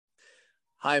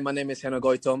Hi, my name is Henok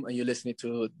Goitom, and you're listening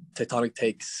to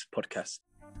TectonicTakes podcast.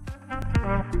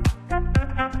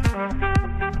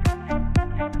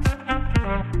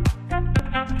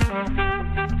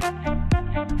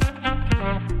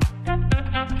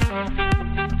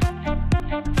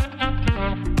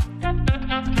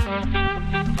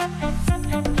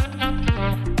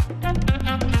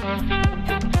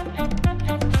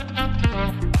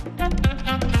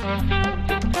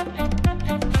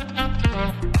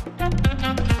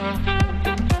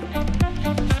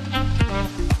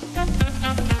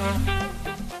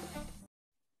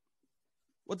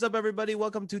 What's up, everybody?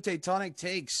 Welcome to Tectonic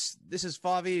Takes. This is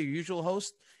Favi, your usual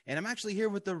host, and I'm actually here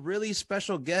with a really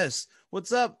special guest.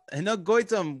 What's up, Henok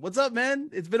Goitom? What's up,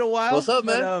 man? It's been a while. What's up,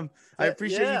 man? I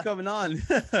appreciate you coming on.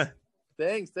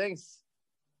 Thanks.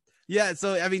 Yeah,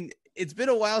 so, it's been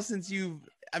a while since you've,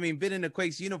 been in a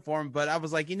Quakes uniform, but I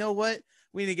was like, you know what?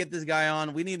 We need to get this guy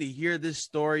on. We need to hear this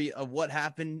story of what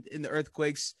happened in the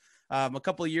earthquakes a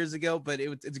couple of years ago, but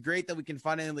it's great that we can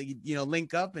finally,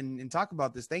 link up and talk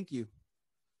about this. Thank you.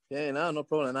 Yeah, no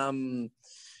problem.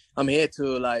 I'm here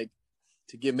to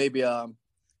give maybe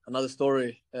another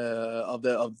story of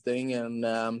the thing, and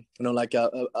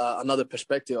another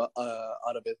perspective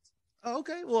out of it. Oh,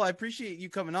 okay. Well, I appreciate you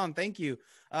coming on. Thank you.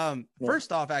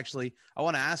 First off, actually, I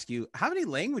want to ask you, how many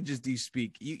languages do you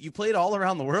speak? You played all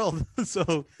around the world.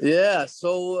 So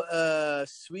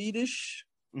Swedish,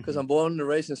 because I'm born and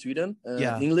raised in Sweden.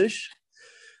 English,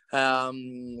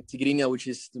 Tigrinya, which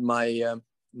is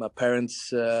my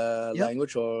parents'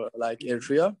 language, or like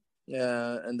Eritrea,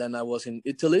 and then I was in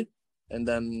Italy, and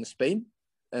then Spain.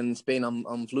 And Spain,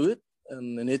 I'm fluent,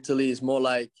 and in Italy is more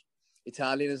like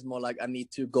Italian. Is more like I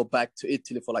need to go back to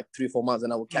Italy for like 3-4 months,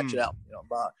 and I will catch it up.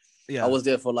 But I was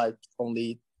there for like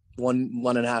only one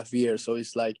and a half years, so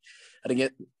it's like I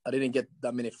didn't get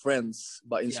that many friends.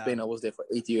 But in Spain, I was there for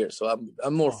 8 years, so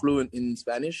I'm more fluent in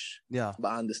Spanish. But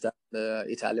I understand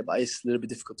Italian, but it's a little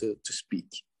bit difficult to speak.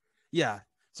 Yeah.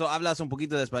 So, hablas un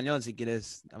poquito de español, si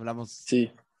quieres. Hablamos.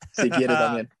 Sí, si quieres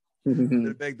también.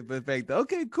 Perfecto.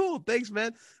 Okay, cool. Thanks,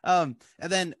 man. And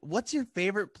then what's your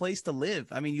favorite place to live?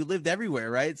 You lived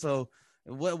everywhere, right? So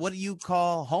what do you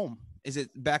call home? Is it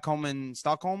back home in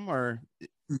Stockholm, or?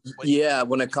 Yeah,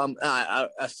 when I come,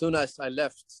 as soon as I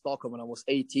left Stockholm when I was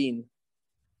 18,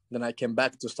 then I came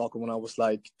back to Stockholm when I was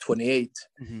like 28.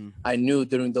 I knew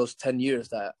during those 10 years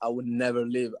that I would never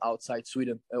live outside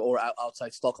Sweden or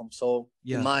outside Stockholm. So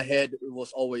in my head, it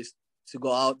was always to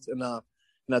go out in an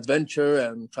adventure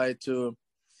and try to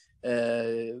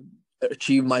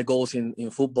achieve my goals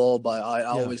in football. But I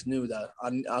always knew that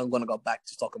I'm going to go back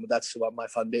to Stockholm. That's what my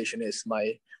foundation is.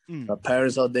 My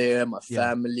parents are there, my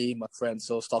family, my friends.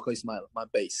 So Stockholm is my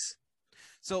base.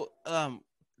 So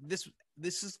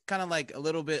this is kind of like a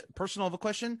little bit personal of a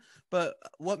question, but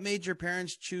what made your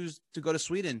parents choose to go to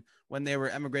Sweden when they were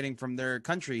emigrating from their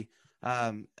country?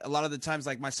 A lot of the times,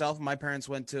 like myself, my parents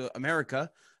went to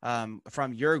America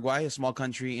from Uruguay, a small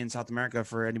country in South America,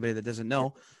 for anybody that doesn't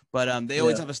know. But they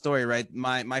always have a story, right?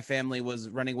 My family was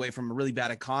running away from a really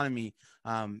bad economy.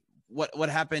 What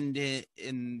happened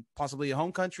in possibly a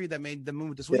home country that made them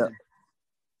move to Sweden?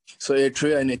 So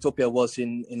Eritrea and Ethiopia was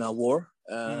in a war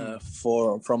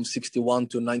from 61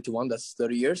 to 91. That's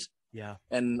 30 years.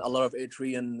 And a lot of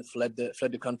Eritrean fled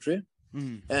the country.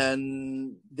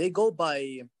 And they go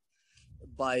by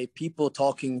people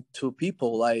talking to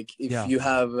people. Like if you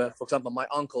have, for example, my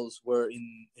uncles were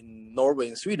in Norway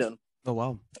and Sweden. Oh,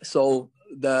 wow. So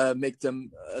that make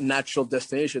them a natural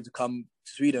destination to come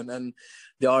to Sweden. And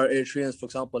there are Eritreans, for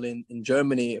example, in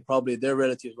Germany. Probably their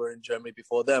relatives were in Germany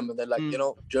before them. And they're like,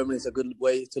 Germany is a good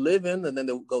way to live in. And then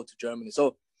they'll go to Germany.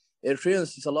 So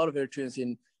Eritreans, there's a lot of Eritreans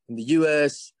in the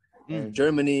US,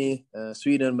 Germany,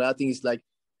 Sweden. But I think it's like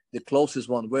the closest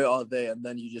one. Where are they? And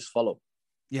then you just follow.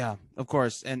 Yeah, of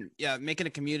course. And making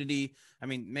a community,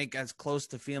 make as close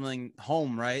to feeling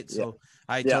home, right? So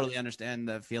I totally understand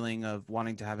the feeling of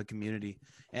wanting to have a community.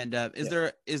 And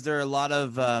is there a lot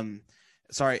of,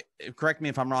 sorry, correct me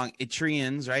if I'm wrong,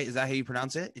 Eritreans, right? Is that how you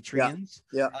pronounce it? Eritreans?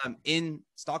 Yeah. In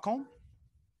Stockholm?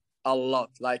 A lot.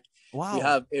 Like, wow. We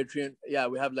have Eritrean,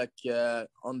 we have like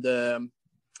on the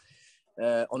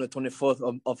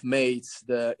 24th of May, it's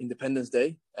the Independence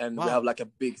Day, and we have like a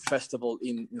big festival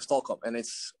in Stockholm. And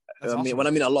it's awesome. When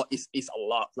I mean a lot, it's a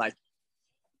lot. Like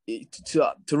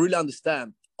to really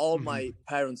understand, all my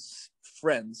parents'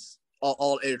 friends are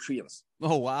all Eritreans.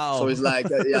 Oh, wow. So it's like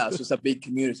so it's a big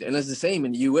community. And it's the same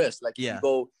in the US. Like you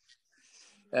go,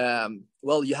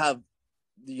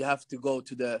 you have to go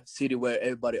to the city where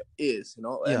everybody is,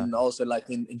 and also like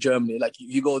in Germany, like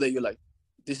you go there, you're like,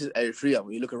 this is Eritrea.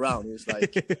 When you look around, it's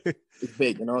like it's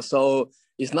big, So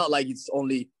it's not like it's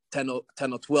only 10 or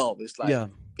 12. It's like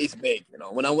it's big.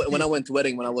 When I went to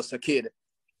wedding when I was a kid,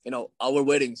 our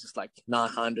weddings is like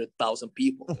 900,000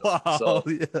 people. Wow. So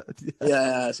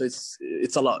so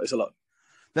it's a lot. It's a lot.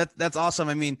 That's awesome.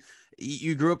 I mean,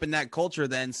 you grew up in that culture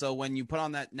then. So when you put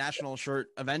on that national shirt,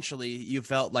 eventually you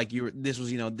felt like this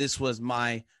was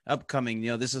my upcoming,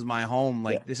 this is my home.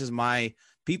 Like this is my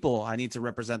people. I need to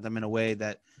represent them in a way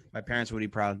that my parents would be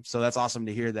proud. So that's awesome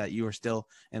to hear that you were still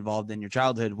involved in your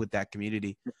childhood with that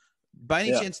community. By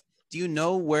any chance, do you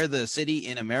know where the city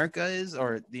in America is,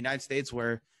 or the United States,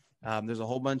 where there's a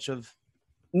whole bunch of?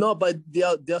 No, but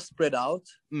they're spread out.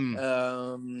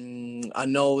 I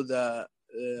know that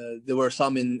there were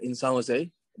some in San Jose.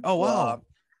 Oh wow!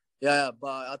 But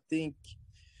I think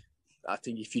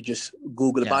if you just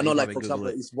Google it, but I know, like, for example,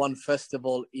 it's one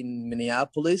festival in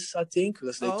Minneapolis, I think,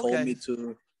 because they told me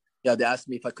to. Yeah, they asked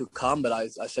me if I could come, but I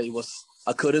say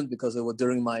I couldn't because it was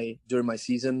during my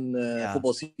season,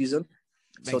 football season.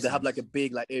 So they have like a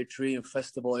big like Eritrean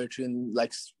festival,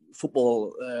 like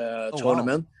football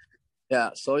tournament. Wow. Yeah.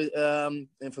 So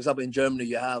and for example, in Germany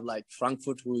you have like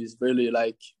Frankfurt, who is really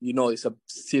like it's a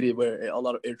city where a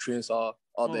lot of Eritreans are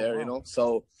there. Wow.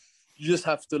 So you just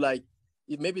have to like,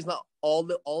 maybe it's not all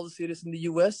the cities in the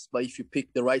US, but if you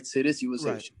pick the right cities, you will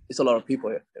say it's a lot of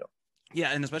people here.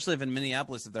 Yeah, and especially if in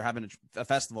Minneapolis, if they're having a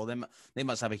festival, they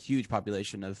must have a huge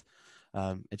population of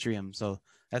Eritreans. So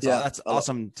that's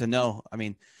awesome to know. I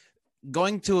mean,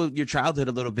 going to your childhood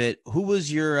a little bit, who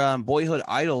was your boyhood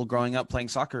idol growing up playing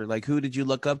soccer? Like, who did you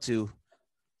look up to?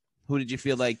 Who did you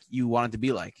feel like you wanted to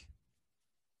be like?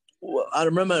 Well, I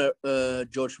remember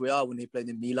George Weah when he played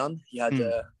in Milan. He had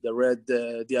the red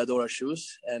Diadora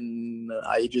shoes, and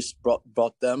I just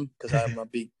brought them because I'm a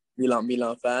big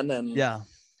Milan fan, and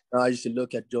I used to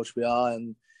look at George Weah,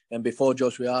 and before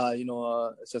George Weah,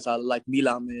 since I like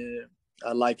Milan,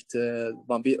 I liked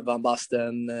Van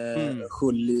Basten,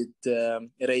 Gullit,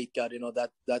 Rijkaard,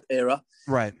 that era.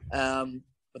 Right.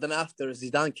 But then after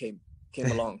Zidane came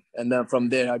along, and then from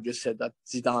there I just said that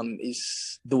Zidane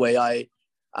is the way I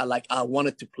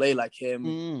wanted to play like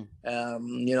him.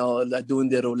 Like doing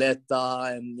the roulette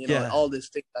and all these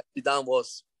things. Like Zidane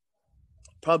was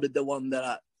probably the one that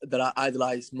I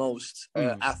idolized most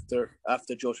after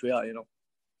George Weah.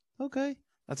 Okay,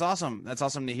 that's awesome. That's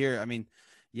awesome to hear. I mean,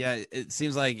 yeah, it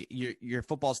seems like your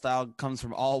football style comes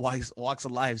from all walks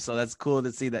of life. So that's cool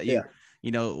to see that you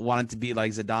wanted to be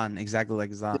like Zidane, exactly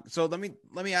like Zidane. So let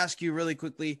me ask you really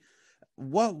quickly,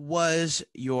 what was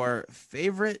your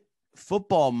favorite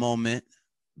football moment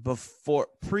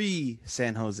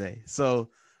pre-San Jose? So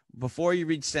before you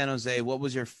reached San Jose, what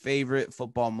was your favorite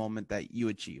football moment that you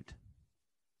achieved?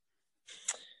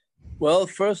 Well,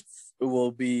 first it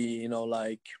will be,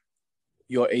 like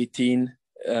you're 18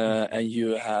 and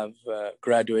you have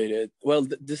graduated. Well,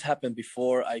 this happened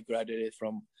before I graduated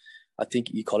from, I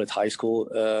think you call it high school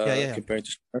compared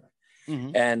to summer.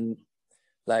 And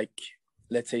like,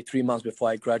 let's say 3 months before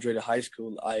I graduated high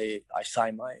school, I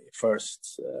signed my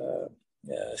first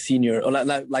senior, or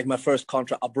like my first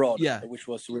contract abroad, which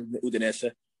was with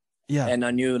Udinese. Yeah. And I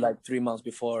knew like 3 months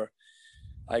before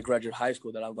I graduated high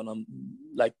school that I'm gonna,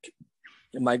 like,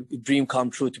 my dream come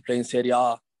true to play in Serie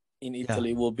A in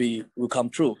Italy will come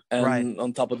true. And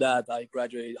on top of that, I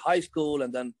graduated high school,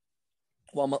 and then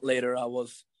 1 month later, I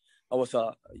was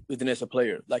a Udinese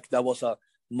player. Like, that was a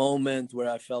moment where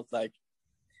I felt like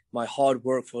my hard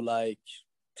work for like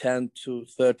 10 to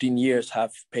 13 years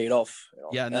have paid off.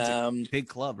 Yeah, and that's a big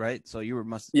club, right? So you were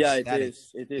it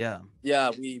is.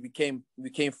 Yeah, we came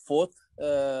fourth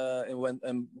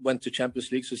and went to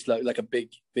Champions League. So it's like a big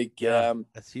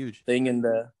that's huge thing in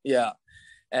the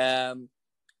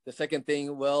the second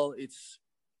thing, well, it's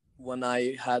when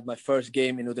I had my first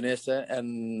game in Udinese,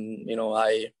 and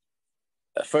I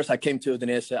came to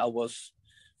Udinese. I was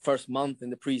first month in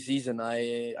the preseason.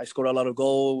 I scored a lot of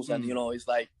goals, and it's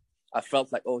like I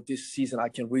felt like, oh, this season I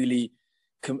can really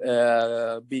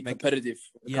be competitive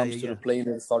when it comes to playing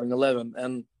in the starting 11.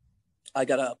 And I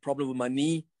got a problem with my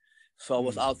knee, so I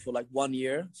was out for like 1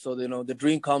 year. So the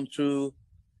dream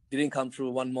didn't come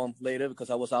true 1 month later because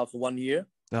I was out for 1 year.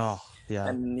 Oh, yeah.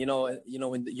 And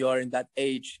when you are in that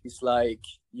age, it's like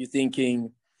you're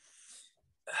thinking,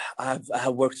 I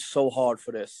have worked so hard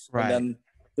for this, and then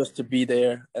just to be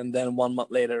there, and then 1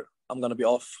 month later I'm gonna be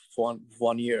off for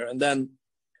 1 year, and then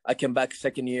I came back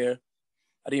second year.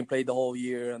 I didn't play the whole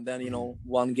year, and then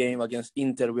one game against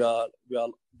Inter, we are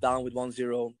down with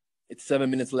 1-0. It's 7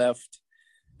 minutes left,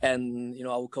 and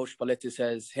our coach Paletti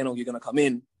says, "Henok, you're gonna come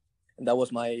in," and that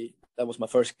was my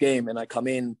first game, and I come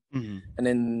in, and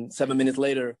then 7 minutes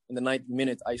later, in the 9th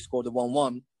minute, I scored the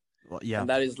 1-1. Well, yeah, and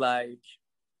that is like,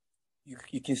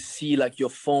 you can see like your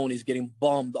phone is getting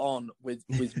bombed on with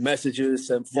messages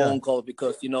and phone calls,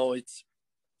 because it's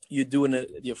you're doing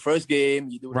your first game,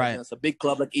 you do it against a big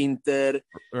club like Inter.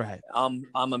 Right. I'm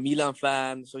a Milan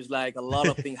fan, so it's like a lot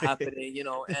of things happening,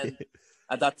 and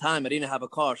at that time I didn't have a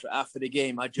car. So after the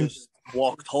game, I just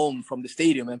walked home from the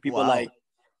stadium, and people like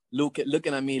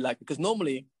looking at me like, because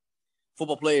normally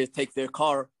football players take their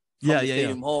car from the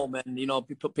stadium home, and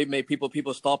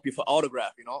people stop you for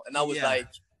autograph, and I was like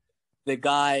the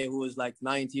guy who was like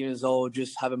 19 years old,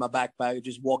 just having my backpack,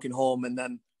 just walking home, and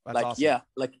then That's awesome.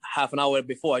 like half an hour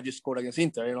before I just scored against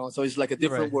Inter, so it's like a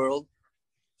different world.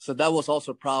 So that was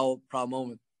also a proud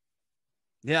moment.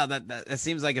 Yeah, that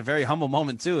seems like a very humble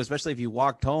moment too, especially if you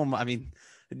walked home. I mean,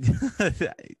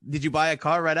 did you buy a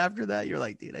car right after that? You're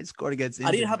like, dude, I scored against Inter.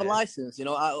 I didn't have a license,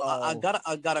 I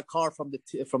got a car from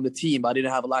the team, but I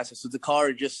didn't have a license. So the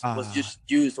car was just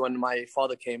used when my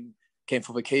father came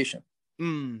for vacation.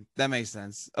 That makes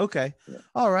sense. Okay. Yeah.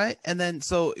 All right. And then,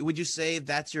 so would you say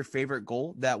that's your favorite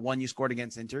goal, that one you scored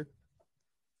against Inter?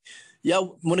 Yeah.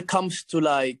 When it comes to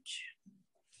like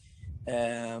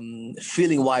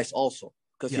feeling wise also,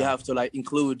 because you have to like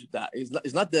include that.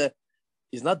 It's not the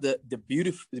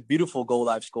beautiful goal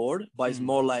I've scored, but it's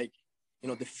more like,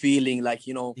 the feeling like,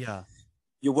 you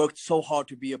worked so hard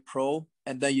to be a pro,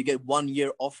 and then you get 1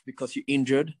 year off because you're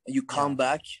injured, and you come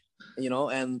back,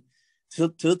 and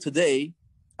till today,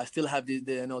 I still have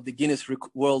the Guinness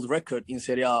World Record in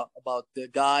Serie A about the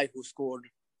guy who scored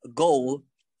a goal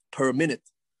per minute,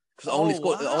 because only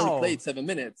played 7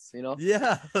 minutes.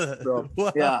 Yeah. So,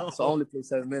 yeah. So only played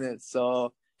 7 minutes.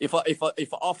 So if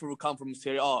an offer would come from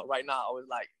Serie A right now, I was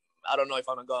like, I don't know if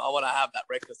I'm gonna go. I want to have that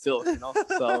record still.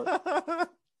 So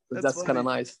that's kind of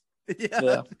nice.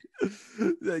 Yeah.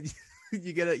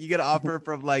 You get an offer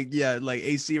from like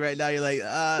AC right now. You're like,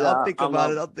 I'll think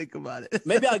about it.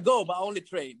 Maybe I go, but I only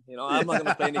train. I'm not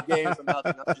gonna play any games or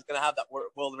nothing. I'm just gonna have that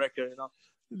world record.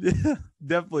 Yeah,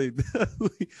 definitely.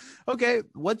 Okay,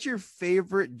 what's your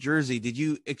favorite jersey? Did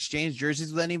you exchange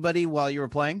jerseys with anybody while you were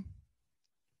playing?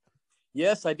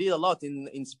 Yes, I did a lot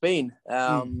in Spain.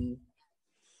 But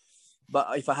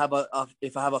if I have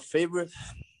a favorite,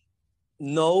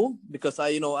 no, because I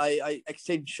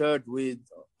exchanged shirt with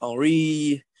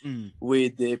Henri,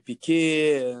 with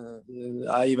Pique.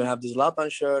 I even have this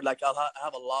Zlatan shirt. Like I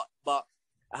have a lot, but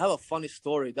I have a funny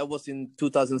story. That was in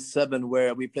 2007,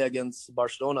 where we play against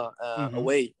Barcelona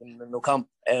away in Nou Camp,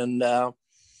 and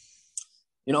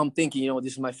I'm thinking,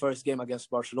 this is my first game against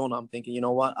Barcelona. I'm thinking, you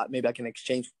know what, maybe I can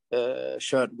exchange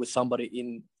shirt with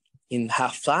somebody in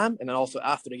halftime, and then also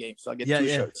after the game, so I get two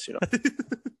shirts.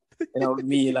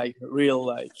 Me like real,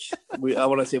 like I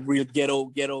want to say real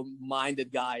ghetto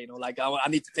minded guy. Like I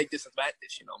need to take this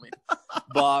advantage. What I mean?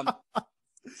 But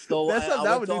so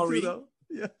I went to Henri.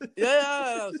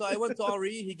 Yeah. So I went to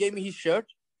Henri. He gave me his shirt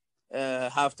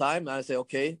halftime, and I said,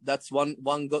 okay, that's one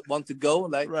to go.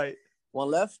 Like one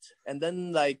left, and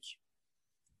then like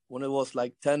when it was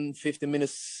like 10-15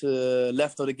 minutes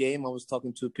left of the game, I was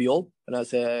talking to Puyol, and I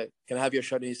said, can I have your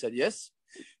shirt? And he said yes.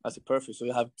 I said, perfect. So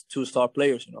you have 2 star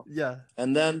players, Yeah.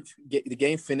 And then the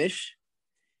game finished,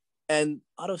 and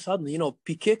all of a sudden,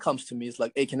 Pique comes to me. It's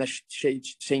like, hey, can I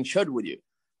change shirt with you?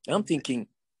 And I'm thinking,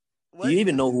 do you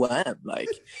even know who I am? Like,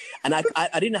 and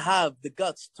I didn't have the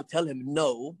guts to tell him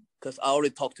no, because I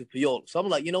already talked to Puyol. So I'm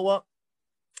like, you know what?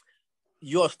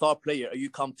 You're a star player. You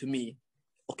come to me.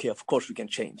 Okay, of course we can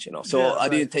change, So I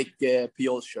didn't take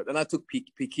Puyol's shirt, and I took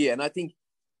Pique, and I think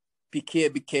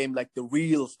Pique became like the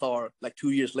real star like 2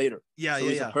 years later. Yeah, so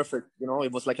it's a perfect,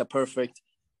 it was like a perfect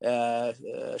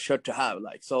shirt to have.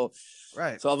 Like so,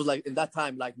 right. So I was like, in that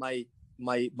time, like my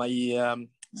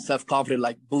self-confidence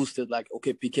like boosted. Like,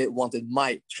 okay, Pique wanted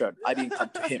my shirt. I didn't come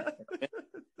to him.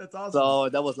 That's awesome. So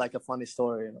that was like a funny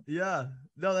story. Yeah,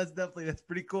 no, that's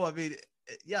pretty cool. I mean,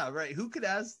 yeah, right. Who could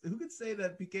say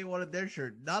that Pique wanted their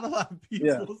shirt? Not a lot of people.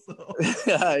 Yeah. So.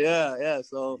 yeah.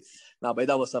 So no, but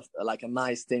that was like a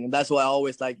nice thing. And that's why I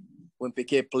always like when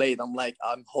Pique played, I'm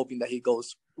hoping that he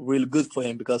goes really good for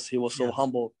him, because he was so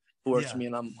humble towards me,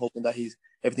 and I'm hoping that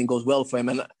everything goes well for him.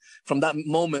 And from that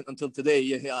moment until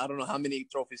today, I don't know how many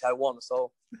trophies I won.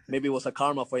 So maybe it was a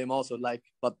karma for him also, like,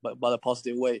 but a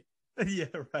positive way. Yeah,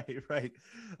 right.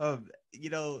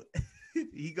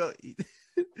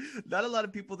 Not a lot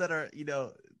of people that are,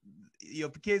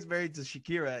 Pique is married to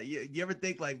Shakira. You ever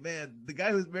think like, man, the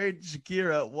guy who's married to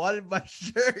Shakira wanted my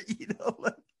shirt,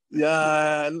 like...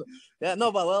 Yeah,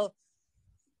 no, but well,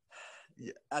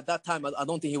 at that time, I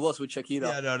don't think he was with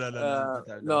Shakira.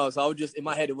 Yeah, no. So I was just, in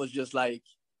my head, it was just like,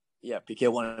 yeah, Pique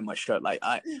wanted my shirt. Like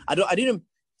I didn't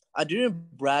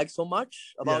brag so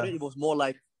much about it. It was more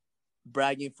like,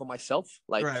 bragging for myself.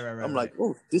 Like I'm right. like,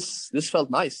 oh, this felt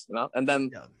nice, and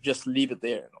then just leave it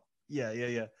there.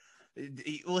 Yeah.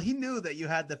 Well, he knew that you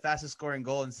had the fastest scoring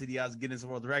goal in CDA's Guinness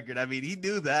World Record. I mean, he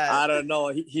knew that. I don't know.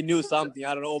 He knew something.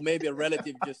 I don't know. Maybe a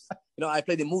relative just, I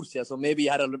played in Murcia, so maybe he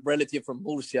had a relative from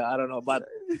Murcia. I don't know, but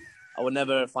I will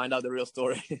never find out the real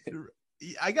story.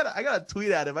 I gotta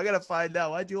tweet at him. I gotta find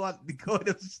out. Why do you want the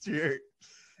Goitom's shirt?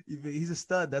 He's a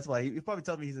stud. That's why he probably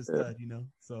told me he's a stud.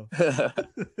 So.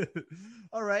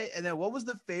 All right. And then, what was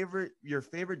your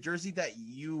favorite jersey that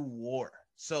you wore?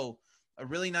 So, a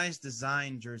really nice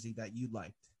design jersey that you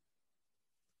liked.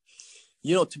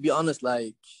 To be honest,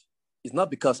 like, it's not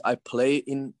because I play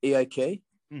in AIK,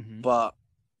 but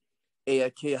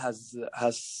AIK has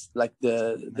like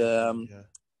the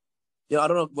I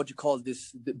don't know what you call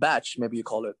this, the badge, maybe you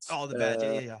call it. Oh, the badge,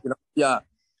 yeah.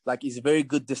 Like, it's very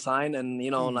good design, and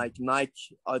like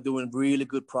Nike are doing really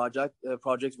good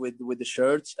projects with the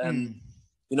shirts, and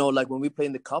like when we play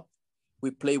in the cup,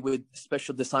 we play with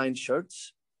special design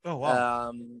shirts. Oh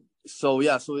wow. So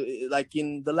like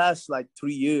in the last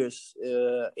 3 years,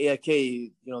 AIK,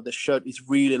 the shirt is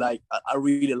really like, I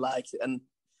really liked it, and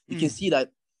you can see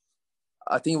that.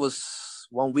 I think it was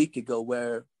 1 week ago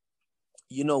where,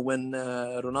 when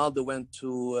Ronaldo went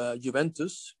to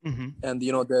Juventus, and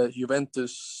the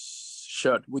Juventus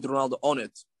shirt with Ronaldo on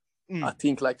it, I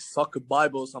think like Soccer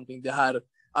Bible or something, they had,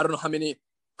 I don't know how many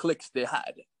clicks they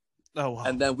had. Oh wow.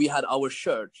 And then we had our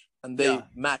shirt, and they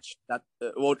matched that.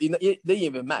 They didn't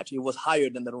even match. It was higher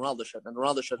than the Ronaldo shirt, and the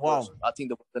Ronaldo shirt was, I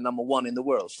think, the number 1 in the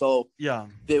world. So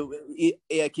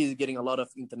AIK is getting a lot of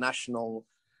international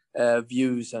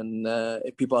views, and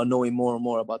people are knowing more and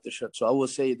more about the shirt. So I would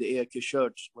say the AIK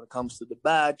shirt, when it comes to the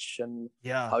badge and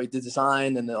how it is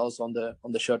designed, and also on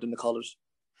the shirt and the colors.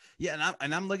 Yeah,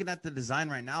 and I'm looking at the design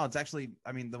right now. It's actually,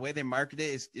 I mean, the way they market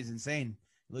it is insane.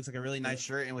 It looks like a really nice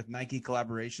shirt, and with Nike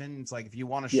collaboration, it's like if you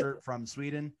want a shirt from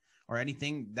Sweden or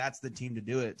anything, that's the team to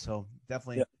do it. So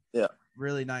definitely,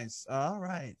 really nice. All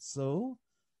right, so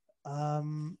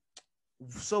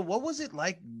what was it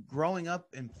like growing up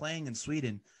and playing in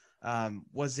Sweden?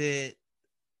 Was it,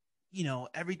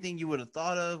 everything you would have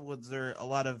thought of? Was there a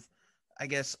lot of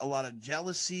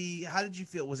jealousy? How did you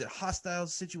feel? Was it hostile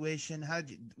situation?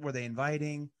 Were they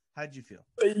inviting? How did you feel?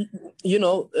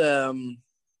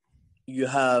 You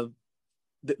have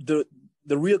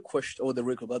the real question, or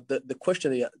the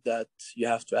question that you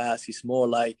have to ask is more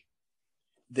like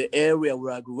the area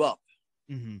where I grew up.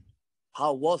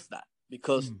 How was that?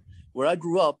 Because where I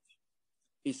grew up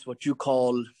is what you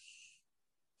call,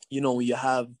 you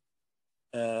have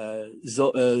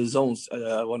zones,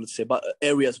 I want to say, but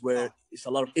areas where it's a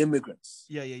lot of immigrants.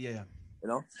 Yeah.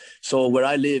 So where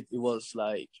I live, it was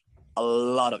like a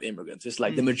lot of immigrants. It's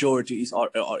like the majority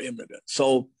are immigrants.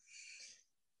 So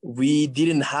we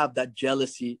didn't have that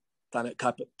jealousy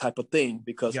type of thing,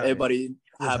 because everybody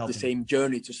have the same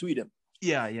journey to Sweden.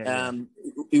 Yeah.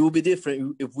 It would be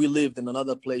different if we lived in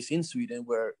another place in Sweden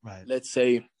where, let's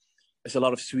say, there's a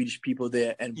lot of Swedish people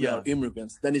there and we are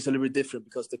immigrants. Then it's a little bit different,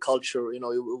 because the culture, it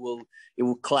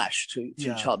will clash to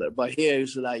each other. But here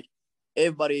it's like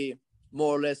everybody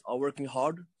more or less are working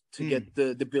hard to get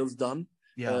the bills done,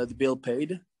 the bill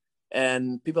paid,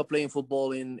 and people are playing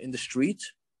football in the street.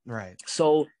 Right.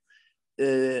 So,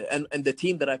 and the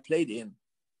team that I played in,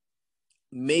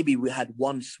 maybe we had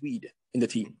one Swede in the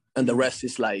team, and the rest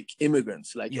is like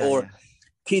immigrants,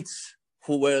 kids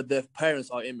who were their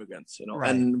parents are immigrants,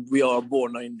 and we are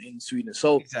born in Sweden.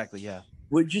 So exactly,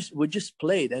 we just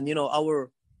played, and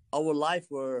our life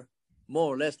were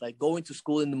more or less like going to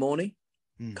school in the morning,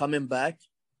 coming back,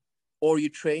 or you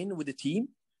train with the team,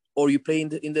 or you play in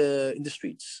the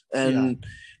streets. And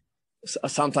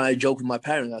sometimes I joke with my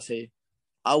parents. I say,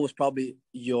 I was probably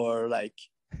your like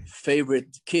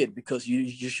favorite kid, because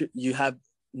you have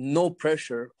no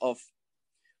pressure of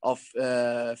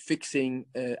fixing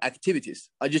activities.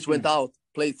 I just went out,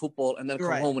 played football, and then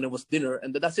come home when it was dinner,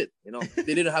 and that's it.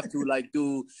 They didn't have to like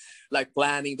do like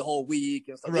planning the whole week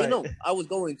and stuff. I was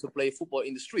going to play football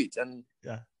in the street, and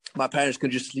my parents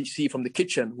could just see from the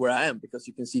kitchen where I am, because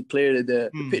you can see clearly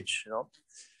the pitch.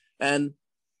 And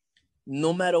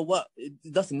no matter what,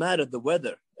 it doesn't matter the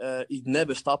weather. It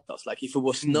never stopped us. Like if it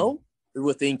was snow, we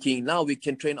were thinking now we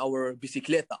can train our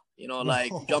bicicleta,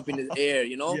 like jump in the air,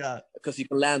 because you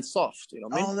can land soft,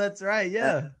 what I mean? Oh, that's right.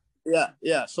 Yeah.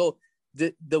 Yeah. So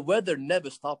the weather never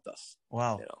stopped us.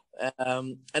 Wow.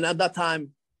 And at that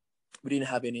time we didn't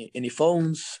have any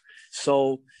phones.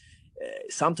 So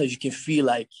sometimes you can feel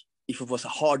like if it was a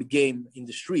hard game in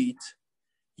the street,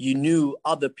 you knew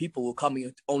other people were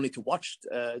coming only to watch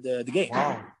the game.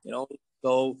 Wow.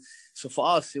 So for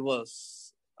us, it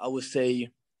was, I would say,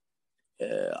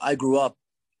 I grew up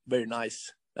very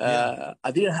nice. I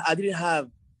didn't have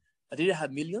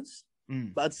millions,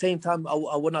 but at the same time, I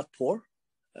was not poor.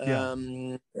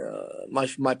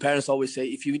 My parents always say,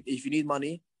 if you need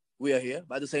money, we are here.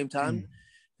 But at the same time,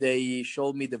 they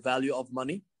showed me the value of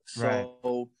money.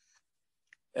 So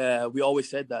we always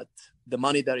said that the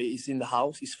money that is in the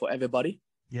house is for everybody.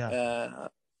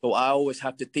 So I always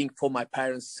have to think for my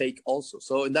parents' sake also.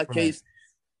 So in that case,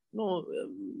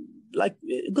 like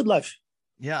a good life.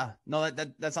 Yeah, no,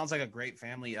 that sounds like a great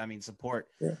family. I mean, support.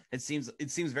 Yeah. It seems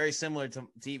very similar to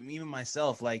even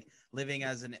myself. Like living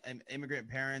as an immigrant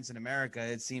parents in America,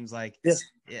 it seems like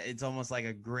it's almost like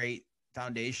a great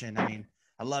foundation. I mean,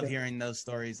 I love hearing those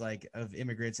stories like of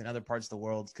immigrants in other parts of the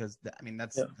world, because I mean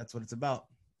that's what it's about,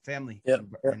 family.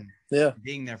 And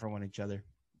being there for one each other.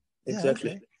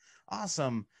 Exactly. Okay.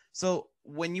 Awesome. So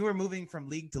when you were moving from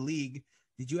league to league,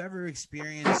 did you ever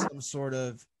experience some sort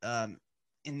of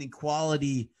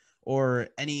inequality or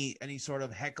any sort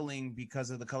of heckling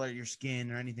because of the color of your skin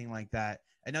or anything like that?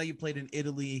 I know you played in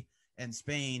Italy and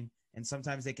Spain, and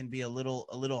sometimes they can be a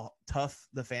little tough,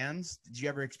 the fans. Did you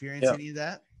ever experience any of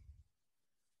that?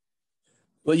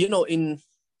 Well, in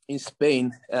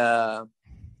Spain,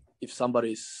 if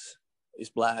somebody is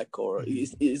black or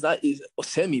is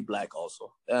semi-black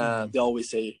also, they always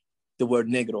say the word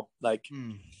negro, like,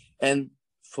 and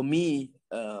for me,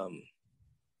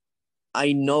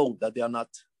 I know that they are not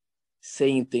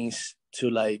saying things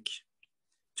to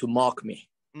mock me.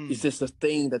 It's just a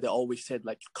thing that they always said,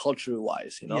 like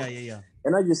culture-wise, And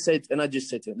I just said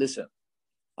to him, listen,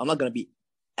 I'm not gonna be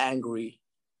angry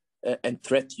and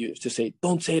threat you to say,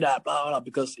 don't say that, blah, blah, blah,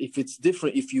 because if it's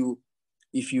different, if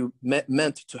you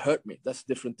meant to hurt me, that's a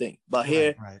different thing. But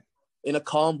here, in a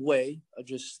calm way, I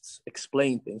just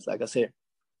explain things. Like I said,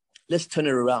 let's turn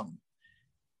it around.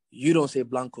 You don't say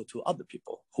blanco to other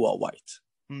people who are white,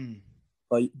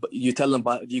 but you tell them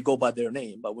you go by their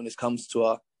name. But when it comes to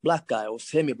a black guy or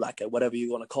semi-black guy, whatever you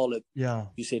want to call it,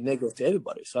 you say negro to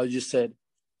everybody. So I just said,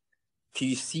 can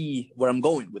you see where I'm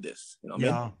going with this? You know what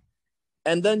I mean?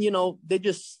 And then, they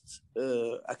just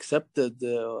accepted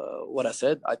what I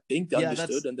said. I think they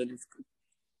understood. And then,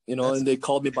 and they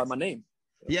called me by my name.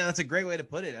 Yeah, that's a great way to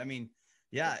put it. I mean,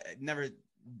 that's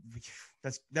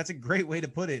a great way to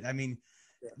put it. I mean,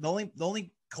 the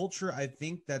only culture I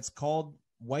think that's called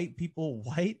white people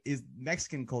white is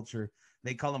Mexican culture.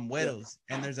 They call them güeros.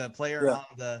 And there's a player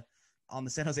on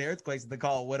the San Jose Earthquakes that they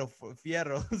call güero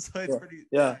fierro. So it's pretty,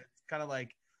 it's kind of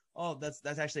like, oh,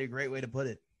 that's actually a great way to put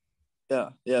it.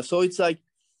 Yeah. So it's like,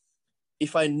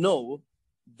 if I know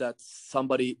that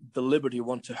somebody deliberately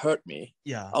wants to hurt me,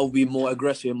 I'll be more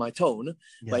aggressive in my tone.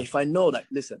 But if I know that,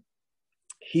 listen,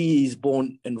 he is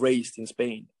born and raised in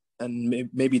Spain, and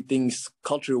maybe things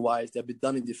culture-wise, they've been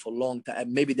done in it for a long time,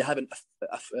 and maybe they haven't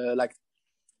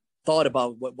thought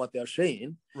about what they're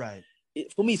saying. Right.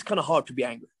 For me, it's kind of hard to be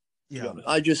angry. To be honest.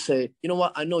 I just say, you know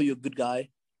what? I know you're a good guy.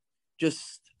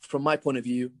 Just from my point of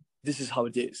view, this is how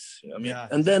it is. You know what I mean?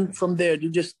 And then from there, they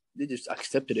just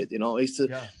accepted it.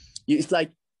 It's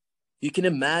like you can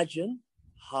imagine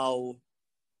how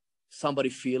somebody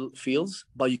feels,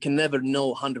 but you can never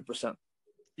know 100%.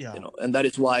 And that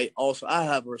is why also I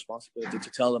have a responsibility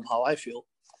to tell them how I feel.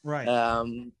 Right.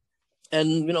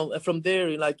 And from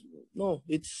there, like, no,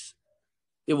 it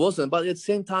wasn't. But at the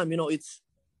same time, I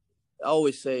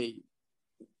always say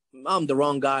I'm the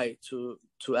wrong guy to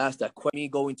ask that question. Me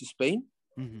going to Spain.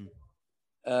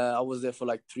 I was there for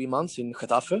like 3 months in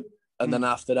Getafe, and then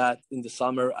after that, in the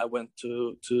summer, I went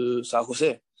to San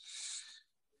Jose.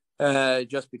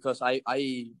 Just because I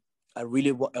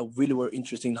really were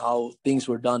interested in how things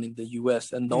were done in the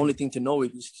US, and the only thing to know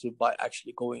is by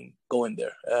actually going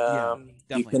there.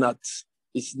 You cannot.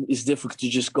 It's difficult to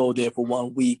just go there for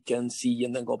 1 week and see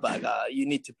and then go back. You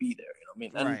need to be there. You know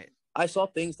what I mean? And I saw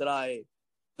things that I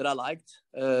liked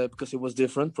because it was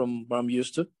different from what I'm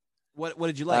used to. What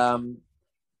did you like?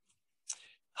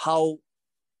 How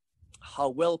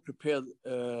well prepared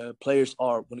players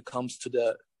are when it comes to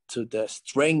the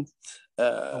strength,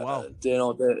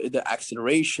 the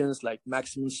accelerations, like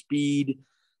maximum speed.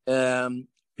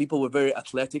 People were very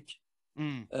athletic.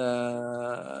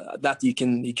 That you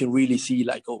can really see,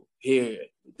 like, oh, here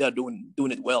they're doing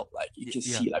it well. Like you can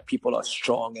see, like, people are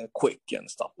strong and quick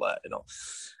and stuff like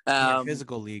that.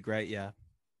 Physical league, right?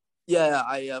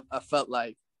 I felt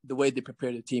like the way they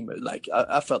prepared the team, like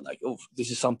I felt like, oh,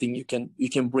 this is something you can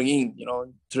bring in,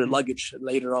 to the luggage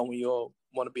later on when you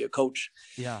want to be a coach.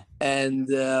 And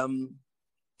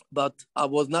but I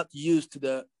was not used to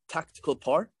the tactical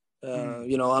part.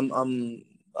 I'm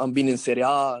been in Serie A,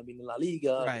 I've been in La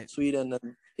Liga, in Sweden,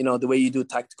 and the way you do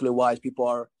tactically wise, people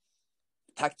are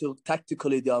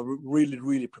tactically, they are really,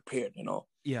 really prepared,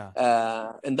 Yeah.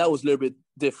 And that was a little bit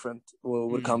different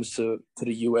when it comes to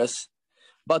the US.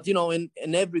 But,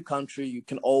 in every country, you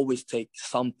can always take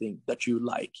something that you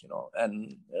like,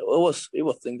 and it was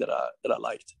thing that I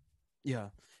liked. Yeah.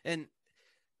 And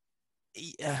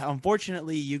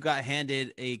unfortunately, you got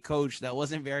handed a coach that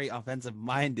wasn't very offensive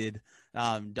minded.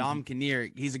 Dom Kinnear,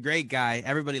 he's a great guy.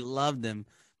 Everybody loved him.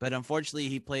 But unfortunately,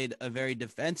 he played a very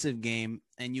defensive game,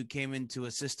 and you came into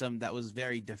a system that was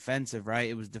very defensive, right?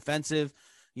 It was defensive,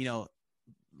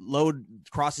 load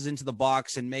crosses into the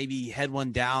box and maybe head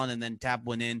one down and then tap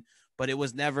one in. But it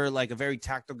was never like a very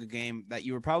tactical game that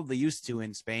you were probably used to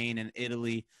in Spain and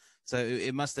Italy. So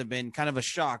it must have been kind of a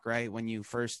shock, right, when you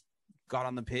first got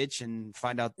on the pitch and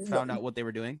found out what they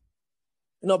were doing.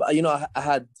 But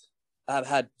I've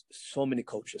had so many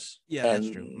coaches. Yeah, that's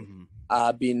true. Mm-hmm.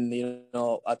 I've been,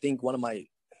 I think one of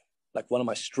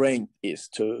my strength is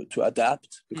to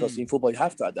adapt, because in football you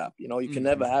have to adapt. You can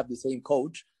never have the same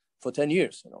coach for 10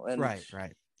 years. And right.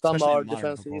 Some Especially are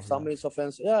defensive, football, some is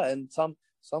offensive. Yeah, and some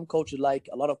coaches like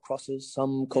a lot of crosses.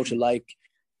 Some coaches like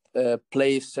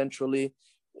play centrally.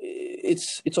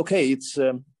 It's okay. It's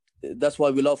that's why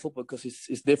we love football, because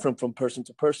it's different from person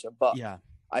to person. But yeah,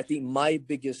 I think my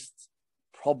biggest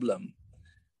problem,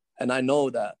 and I know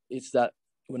that, it's that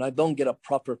when I don't get a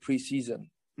proper preseason,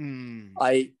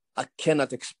 I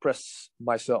cannot express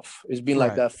myself. It's been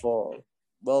like that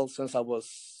since I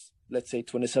was, let's say,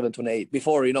 27, 28.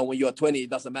 Before, when you are 20, it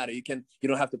doesn't matter. You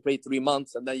don't have to play 3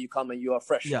 months, and then you come and you are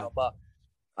fresh. Yeah. But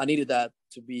I needed that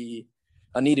to be.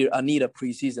 I need a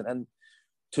preseason, and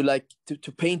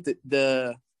to paint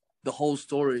the whole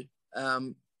story.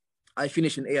 I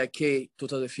finished in AIK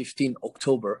 2015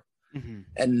 October,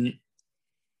 and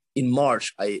in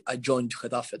March I joined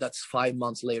Getafe. That's 5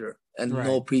 months later, and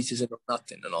no preseason or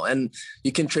nothing, And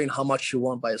you can train how much you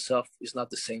want by yourself. It's not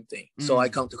the same thing. So I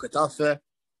come to Getafe,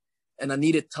 and I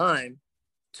needed time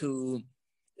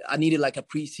I needed like a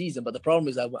preseason. But the problem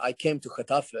is that I came to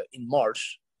Getafe in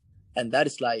March, and that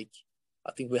is like,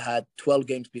 I think we had 12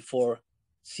 games before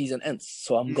season ends.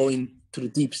 So I'm going to the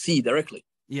deep sea directly.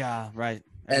 Yeah, right.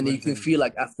 And you can feel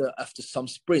like after some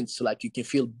sprints, like you can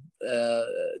feel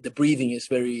the breathing is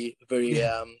very, very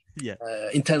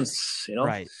intense,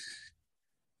 Right.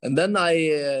 And then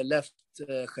I left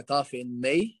Getafe in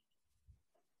May.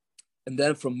 And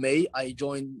then from May, I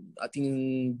joined, I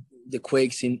think, the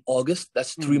Quakes in August.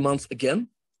 That's 3 months again.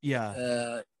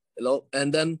 Yeah.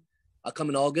 And then I come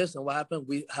in August, and what happened?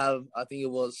 We have, I think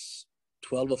it was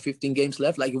 12 or 15 games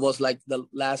left. Like it was like the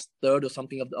last third or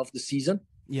something of the season.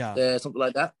 Yeah. Something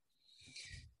like that.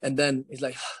 And then it's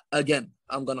like, again,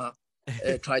 I'm going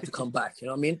to try to come back. You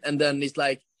know what I mean? And then it's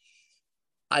like,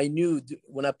 I knew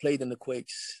when I played in the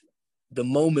Quakes, the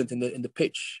moment in the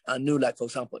pitch, I knew, like, for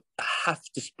example, I have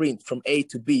to sprint from A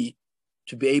to B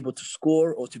to be able to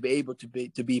score or to be able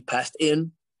to be passed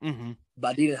in. But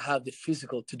I didn't have the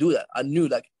physical to do that. I knew,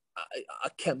 like, I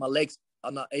can't, my legs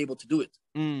are not able to do it,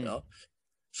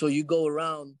 So you go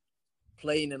around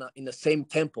playing in the same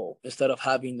tempo instead of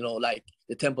having, like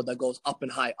the tempo that goes up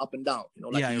and high, up and down,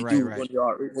 like you do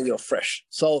when you're fresh.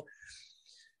 So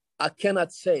I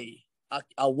cannot say,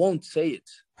 I won't say it.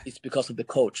 It's because of the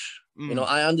coach.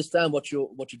 I understand what you're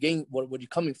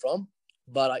coming from,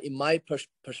 but in my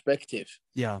perspective,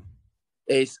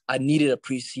 is I needed a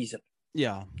preseason.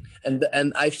 Yeah,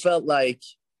 and I felt like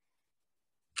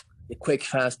the Quake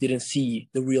fans didn't see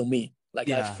the real me. Like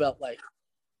I felt like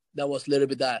that was a little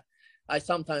bit that I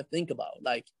sometimes think about,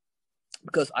 like,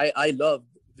 because I love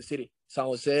the city, San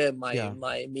Jose. My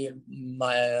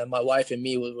wife and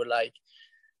me were like,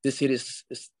 this city is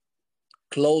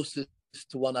closest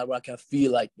to one where I can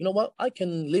feel like, you know what, I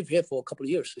can live here for a couple of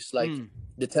years. It's like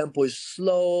the tempo is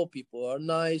slow, people are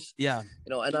nice,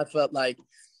 and I felt like,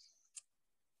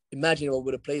 imagine I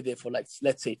would have played there for, like,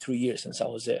 let's say 3 years since I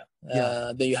was there.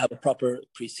 Then you have a proper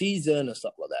preseason and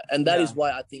stuff like that. And that is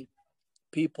why I think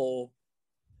people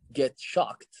get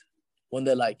shocked when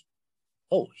they're like,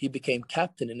 oh, he became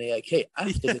captain in AIK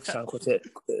after the San Jose,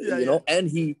 and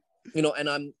he,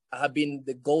 and I have been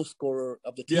the goal scorer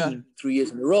of the team 3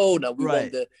 years in a row. Now we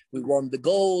won the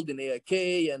gold in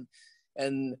AIK,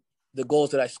 and the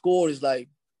goals that I scored is like,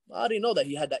 I didn't know that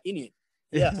he had that in it.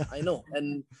 Yeah, I know.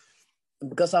 And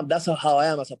because that's how I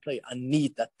am as a player, I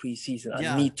need that preseason.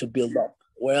 I need to build up.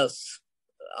 Whereas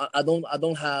I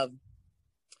don't have.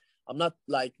 I'm not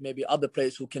like maybe other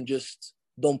players who can just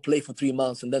don't play for 3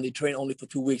 months and then they train only for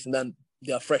 2 weeks and then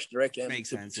they are fresh directly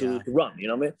to run. You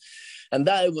know what I mean? And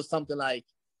that was something like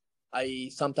I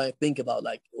sometimes think about,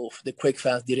 like, oh, the Quake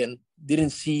fans didn't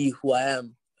see who I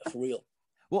am for real.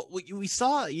 Well, we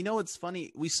saw, it's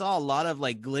funny. We saw a lot of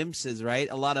like glimpses, right?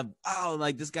 A lot of,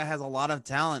 like this guy has a lot of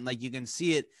talent. Like you can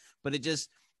see it, but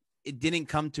it didn't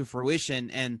come to fruition.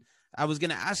 And I was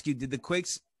going to ask you, did the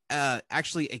Quakes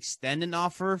actually extend an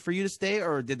offer for you to stay,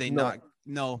 or did they not?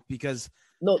 No, because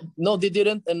no, they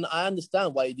didn't. And I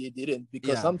understand why they didn't,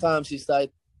 because sometimes it's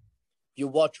like you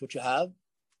watch what you have.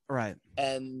 Right.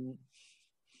 And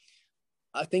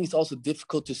I think it's also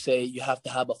difficult to say you have to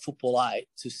have a football eye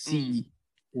to see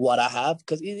what I have,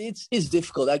 because it's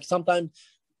difficult. Like sometimes,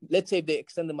 let's say if they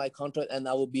extended my contract and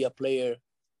I will be a player,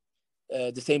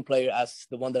 the same player as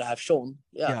the one that I have shown,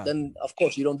 then of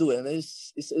course you don't do it. And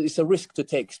it's a risk to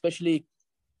take, especially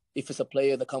if it's a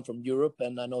player that come from Europe.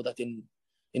 And I know that in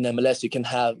MLS you can't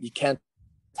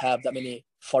have that many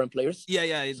foreign players.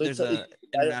 Yeah. So there's an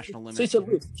international limit. So it's a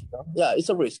risk. Yeah, it's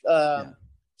a risk.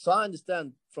 So I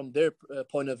understand from their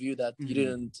point of view that you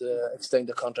didn't extend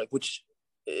the contract, which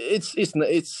it's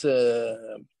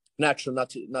natural not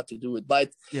to do it.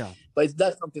 But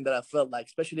that's something that I felt like,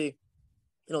 especially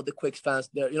the Quakes fans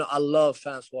there. I love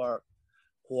fans who are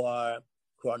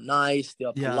nice, they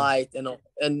are polite, and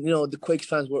the Quakes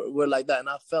fans were like that, and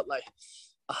I felt like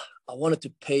I wanted to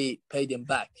pay them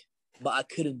back, but I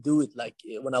couldn't do it like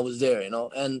when I was there,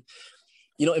 and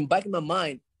in back in my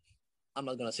mind, I'm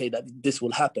not gonna say that this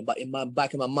will happen, but in my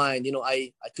back of my mind,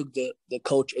 I took the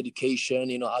coach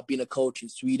education. I've been a coach in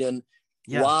Sweden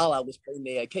while I was playing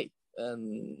the AIK,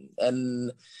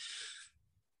 and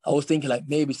I was thinking like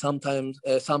maybe sometime,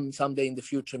 someday in the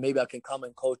future, maybe I can come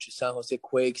and coach San Jose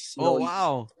Quakes.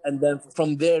 Wow! And then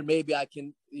from there, maybe I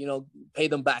can pay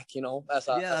them back. As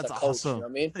a coach. Awesome. You know what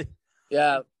I mean?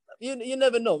 Yeah, you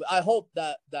never know. I hope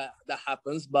that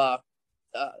happens, but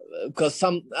because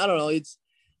I don't know,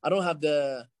 I don't have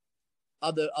the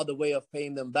other way of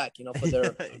paying them back, for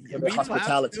their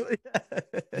hospitality.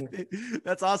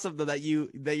 That's awesome though, that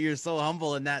you're so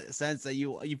humble in that sense, that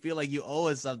you feel like you owe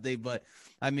us something. But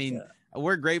I mean,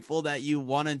 we're grateful that you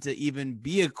wanted to even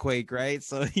be a Quake, right?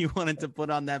 So you wanted to put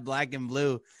on that black and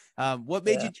blue. What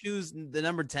made you choose the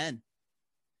number 10?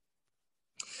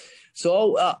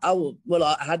 So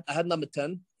I had number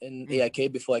 10 in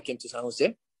AIK before I came to San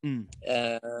Jose. And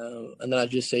then I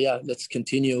just say, let's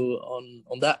continue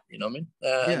on that, you know what I mean?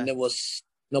 And it was,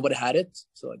 nobody had it,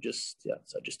 so I just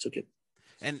took it.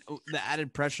 And the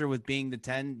added pressure with being the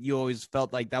 10, you always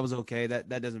felt like that was okay, that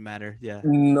doesn't matter.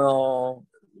 No,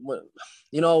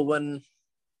 when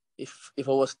if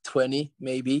I was 20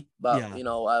 maybe, but I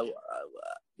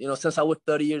since I was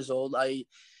 30 years old,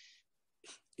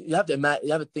 you have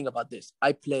to think about this.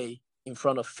 I play in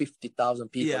front of 50,000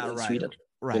 people in Sweden.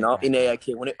 Right, in AIK,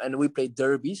 and we play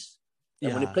derbies.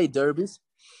 And when you play derbies,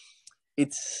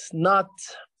 it's not,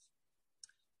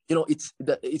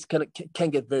 it's can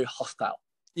get very hostile.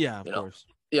 Yeah, of course.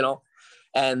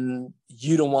 And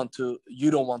you don't want to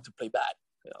play bad.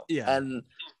 Yeah. And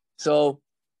so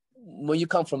when you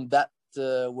come from that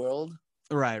world,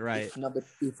 right.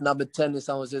 If number 10 in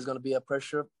San Jose is going to be a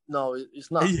pressure, no,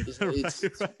 it's not. It's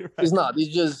right. not.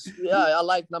 It's just I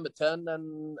like number 10,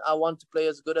 and I want to play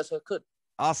as good as I could.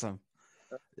 Awesome.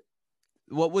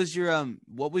 What was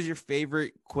your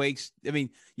favorite Quakes? I mean,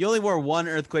 you only wore one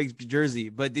Earthquakes jersey,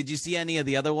 but did you see any of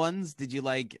the other ones? Did you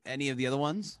like any of the other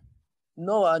ones?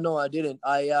 No, I didn't.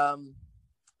 I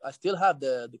still have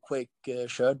the Quake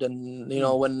shirt, and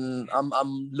when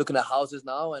I'm looking at houses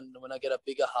now, and when I get a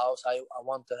bigger house, I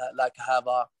want to have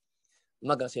I'm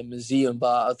not gonna say a museum,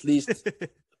 but at least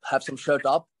have some shirt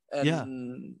up,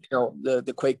 and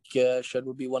the Quake shirt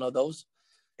would be one of those.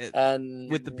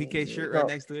 And with the Pique shirt right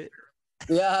next to it.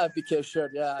 Yeah, Pique shirt.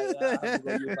 Yeah. I have to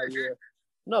go year by year.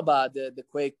 No, but the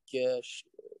Quake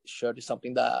shirt is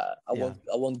something that I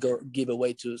won't go give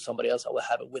away to somebody else. I will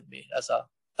have it with me as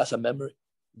a memory.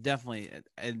 Definitely,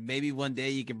 and maybe one day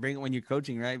you can bring it when you're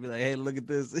coaching, right? Be like, hey, look at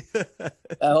this.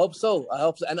 I hope so,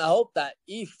 and I hope that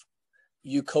if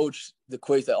you coach the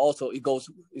Quakes, that also it goes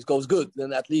good.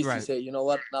 Then at least you say, you know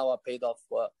what, now I paid off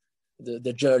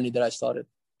the journey that I started.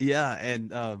 Yeah,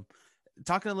 and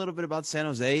talking a little bit about San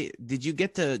Jose, did you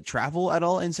get to travel at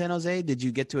all in San Jose? Did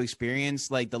you get to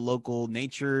experience like the local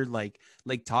nature, like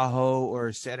Lake Tahoe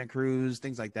or Santa Cruz,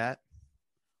 things like that?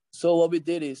 So what we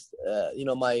did is,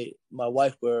 my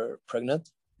wife were pregnant,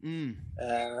 and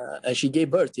she gave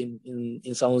birth in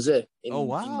San Jose in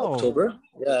October.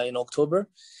 Yeah, in October,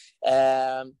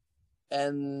 and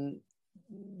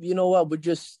you know what? We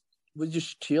just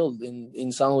chilled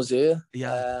in San Jose.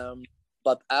 Yeah.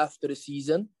 But after the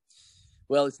season,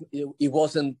 well, it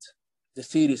wasn't the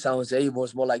city San Jose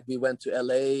was more like we went to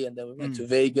LA and then we went to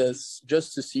Vegas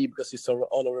just to see because it's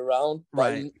all around.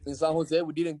 But in San Jose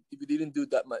we didn't do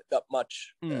that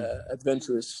much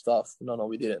adventurous stuff. No,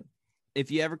 we didn't. If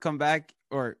you ever come back,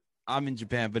 or I'm in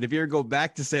Japan, but if you ever go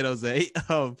back to San Jose,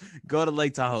 go to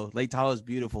Lake Tahoe. Lake Tahoe is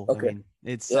beautiful. Okay. I mean,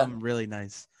 it's something really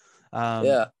nice.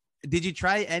 Did you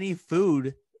try any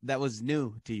food that was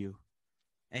new to you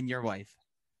and your wife?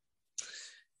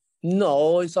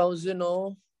 No, in San Jose,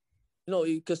 no.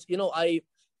 Because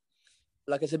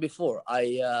like I said before,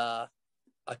 I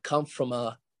come from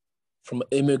an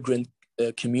immigrant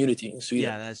community in Sweden.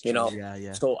 Yeah, that's true.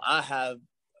 Yeah. So I have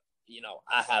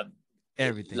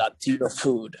everything, Latino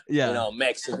food,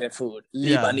 Mexican food,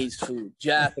 Lebanese food,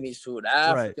 Japanese food,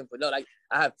 African food. No, like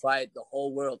I have tried the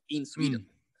whole world in Sweden.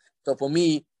 So for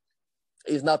me,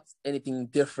 it's not anything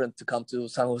different to come to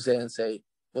San Jose and say,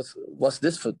 what's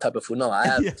this food type of food? No, I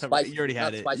have spicy. You already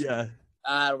had it. Spicy. Yeah,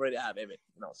 I already have everything.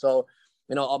 So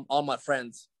all my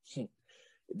friends,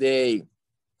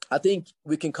 I think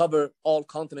we can cover all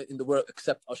continent in the world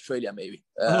except Australia, maybe.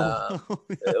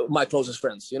 My closest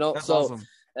friends, That's awesome.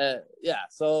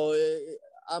 So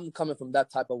I'm coming from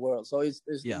that type of world. So it's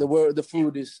the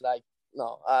food is like,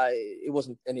 it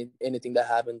wasn't anything that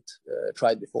I haven't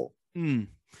tried before.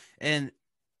 And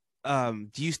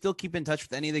do you still keep in touch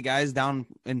with any of the guys down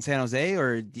in San Jose,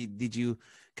 or did you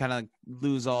kind of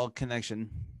lose all connection?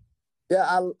 Yeah,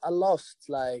 I lost,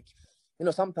 like,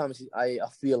 sometimes I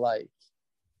feel like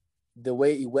the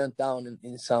way it went down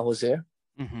in San Jose,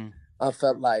 I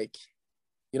felt like,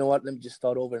 you know what, let me just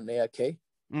start over in AIK,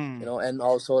 and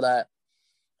also that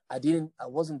I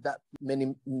wasn't that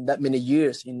many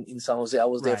years in San Jose. I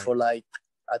was there for like,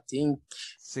 I think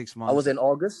 6 months. I was in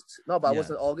August. No, but I was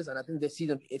in August, and I think the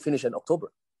season finished in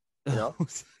October.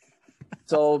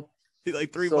 So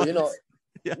like 3 months.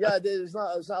 There's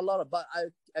not a lot of, but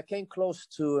I came close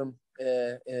to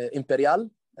Imperial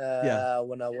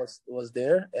when I was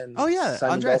there, and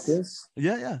Simon Andres. Dawkins.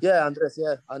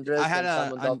 Andres. I had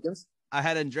Simon Dawkins. I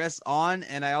had Andres on,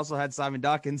 and I also had Simon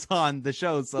Dawkins on the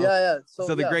show. So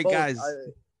So the great both, guys.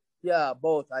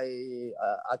 Both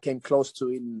I came close to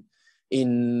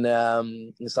in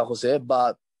San Jose,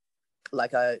 but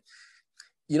like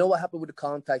what happened with the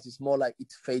contacts is more like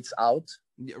it fades out,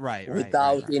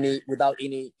 without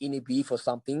any beef or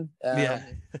something.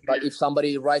 But if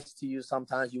somebody writes to you,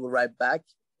 sometimes you will write back.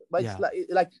 But it's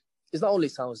like it's not only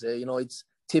San Jose, it's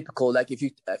typical. Like if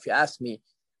you ask me,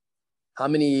 how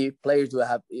many players do I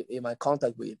have in my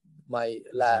contact with my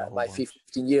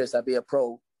 15 years I've been a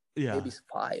pro? Maybe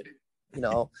 5.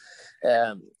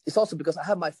 It's also because I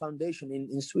have my foundation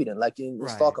in Sweden, like in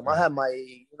Stockholm. I have my,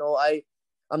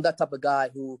 I'm that type of guy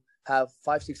who have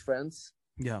 5-6 friends.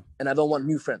 And I don't want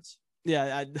new friends.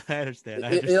 I understand.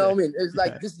 You know what I mean? It's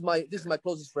like, this is my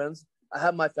closest friends. I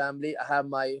have my family. I have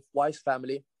my wife's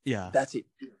family. That's it.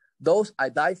 Those I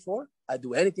die for. I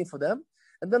do anything for them.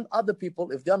 And then other people,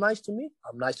 if they're nice to me,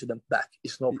 I'm nice to them back.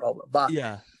 It's no problem. But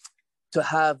to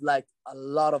have like a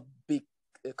lot of big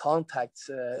contacts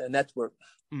network,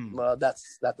 well,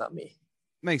 that's not me.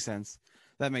 Makes sense.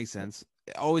 That makes sense.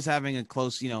 Always having a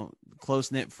close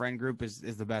knit friend group is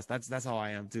the best. That's how I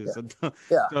am too. So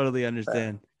totally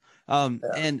understand.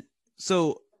 And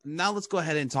so now let's go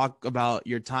ahead and talk about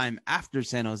your time after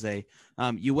San Jose.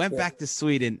 You went back to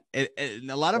Sweden, and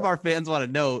a lot of our fans want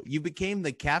to know, you became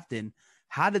the captain.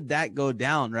 How did that go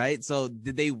down, right? So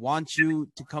did they want you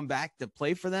to come back to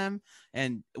play for them?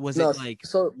 And was it like,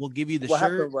 we'll give you the what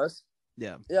shirt? Happened was,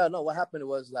 what happened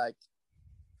was like,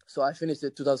 so I finished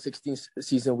the 2016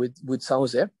 season with San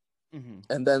Jose.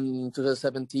 And then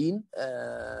 2017,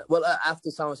 after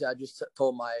San Jose, I just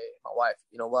told my wife,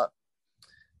 you know what?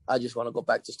 I just want to go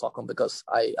back to Stockholm because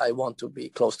I want to be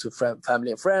close to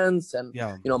family and friends. And,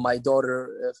 my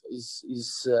daughter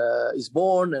is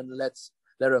born, and let's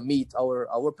let her meet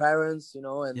our parents,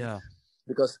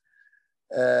 because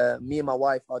me and my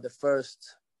wife are the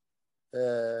first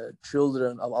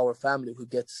children of our family who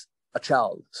gets a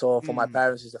child. So for my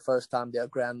parents, it's the first time they're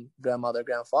grandmother,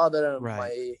 grandfather, and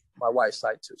my wife's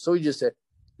side too. So we just said,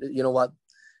 you know what,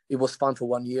 it was fun for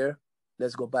 1 year.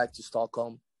 Let's go back to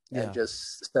Stockholm and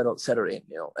just settle in,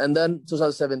 And then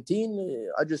 2017,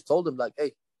 I just told them like,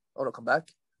 hey, I want to come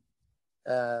back.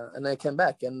 And I came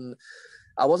back, and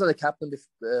I wasn't a captain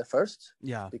first,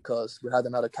 because we had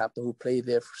another captain who played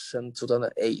there since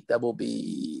 2008. That will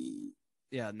be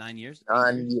 9 years.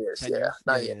 9 years,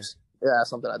 9 years,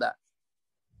 something like that.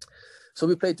 So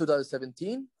we played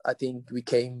 2017. I think we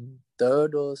came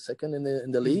third or second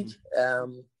in the league.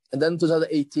 And then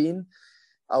 2018,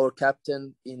 our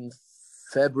captain in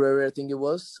February, I think it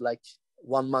was, like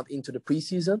 1 month into the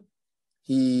preseason,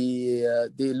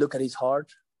 they look at his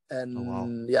heart, and Oh wow.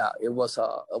 it was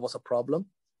a problem.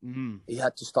 Mm-hmm. He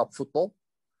had to stop football,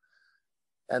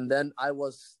 and then I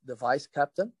was the vice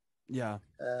captain. Yeah.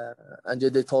 And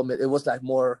they told me it was like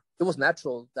it was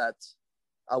natural that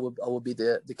I would be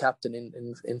the captain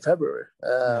in February.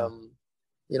 Yeah.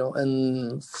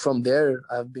 And from there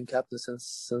I've been captain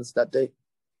since that day.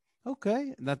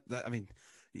 Okay. That I mean,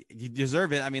 you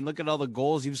deserve it. I mean, look at all the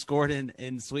goals you've scored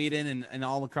in Sweden and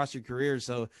all across your career.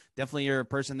 So definitely you're a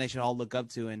person they should all look up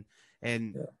to. And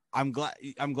Yeah. I'm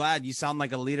glad you sound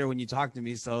like a leader when you talk to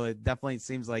me. So it definitely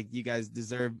seems like you guys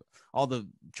deserve all the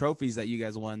trophies that you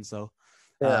guys won. So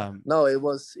No, it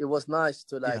was nice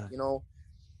to yeah.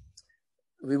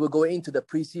 we will go into the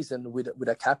preseason with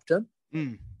a captain,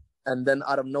 and then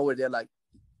out of nowhere they're like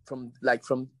from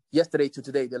yesterday to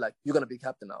today they're like, you're gonna be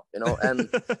captain now, and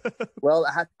well,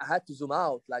 I had to zoom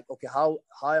out, like, okay, how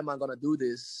am I gonna do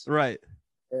this right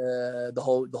the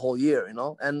whole year,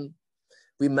 and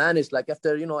we managed, like,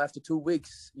 after 2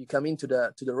 weeks you come into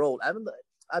the role.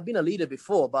 I've been a leader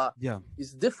before, but yeah,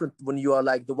 it's different when you are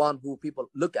like the one who people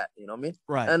look at, you know what I mean?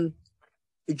 Right. And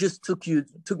it just took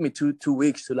me 2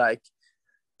 weeks to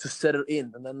settle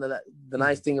in. And then the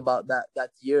nice thing about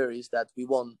that year is that we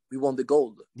won the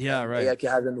gold. Yeah, right. AIK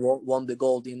hasn't won the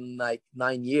gold in like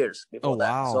 9 years before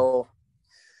that. Wow.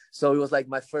 So it was like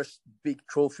my first big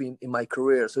trophy in my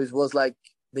career. So it was like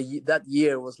that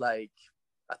year was like,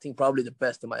 I think probably the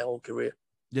best in my whole career.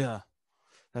 Yeah.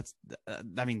 That's,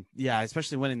 I mean, yeah,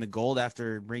 especially winning the gold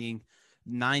after bringing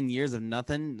 9 years of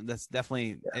nothing. That's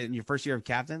definitely in your first year of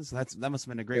captain. So that must have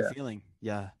been a great feeling.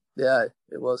 Yeah. Yeah,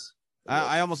 it was.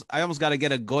 I almost got to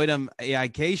get a Goitom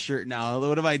AIK shirt now.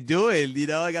 What am I doing?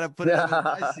 I got to put it on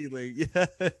my ceiling. Yeah.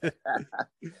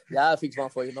 Yeah, I'll fix one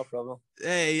for you. No problem.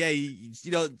 Hey,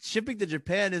 shipping to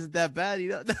Japan isn't that bad.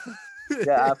 Yeah,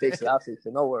 I'll fix it.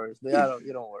 No worries. Yeah,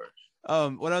 you don't worry.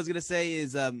 What I was going to say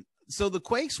is, so the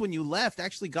Quakes, when you left,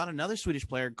 actually got another Swedish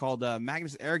player called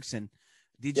Magnus Eriksson.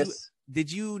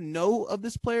 Did you know of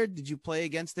this player? Did you play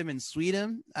against him in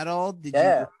Sweden at all?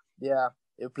 Yeah.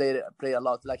 He played a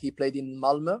lot. Like, he played in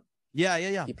Malmö.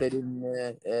 Yeah. He played in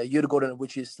Djurgården,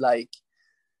 which is like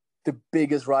the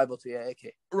biggest rival to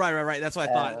AIK. Right. That's what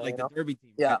I thought. Like the derby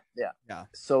team. Yeah.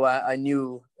 So I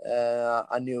knew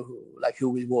like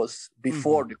who he was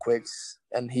before the Quakes,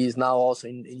 and he's now also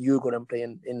in Djurgården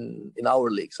playing in our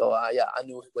league. So I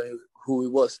knew who he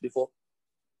was before.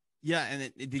 Yeah,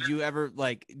 and did you ever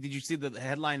did you see the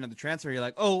headline of the transfer? You're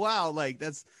like, oh wow, like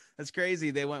that's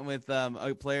crazy. They went with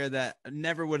a player that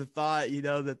never would have thought,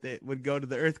 that they would go to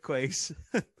the Earthquakes.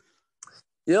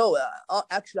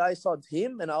 Actually, I saw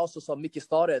him, and I also saw Pique, the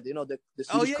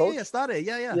Swedish coach. Yeah, Stade,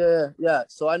 yeah.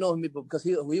 So I know him because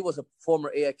he was a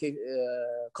former AIK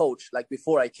coach, like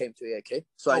before I came to AIK.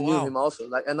 So I knew him also.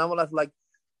 And I'm like,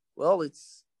 well,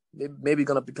 it's maybe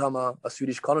gonna become a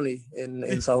Swedish colony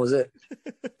in San Jose.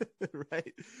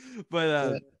 Right,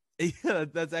 but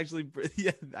that's actually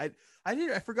I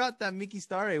forgot that Pique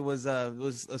Stare was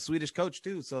a Swedish coach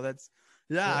too. So that's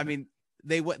I mean.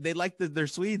 They like their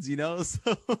Swedes, So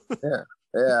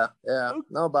yeah.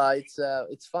 No, but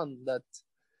it's fun that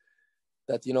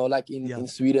like in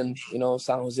Sweden,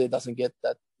 San Jose doesn't get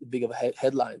that big of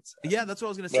headlines. Yeah, that's what I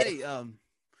was gonna say.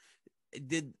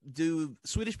 Do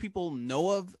Swedish people know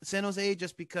of San Jose?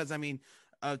 Just because, I mean,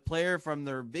 a player from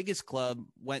their biggest club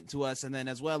went to us, and then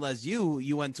as well as you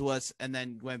went to us, and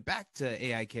then went back to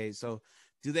AIK. So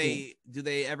do they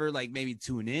ever maybe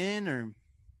tune in or?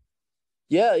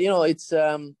 Yeah, it's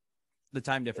the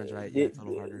time difference, right? Yeah, it's a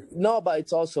little harder. No, but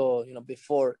it's also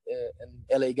before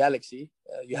in LA Galaxy,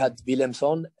 you had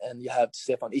Wilhelmsson and you have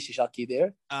Stefan Ishizaki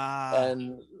there,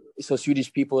 and so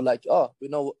Swedish people we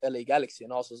know LA Galaxy,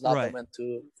 and also Zlatan went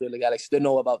to LA Galaxy. They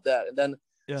know about that, and then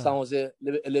San Jose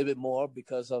a little bit more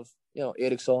because of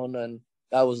Eriksson, and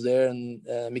I was there, and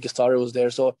Pique Stare was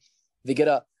there, so they get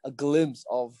a glimpse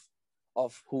of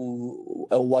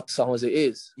what San Jose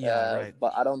is. Right.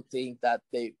 But I don't think that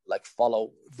they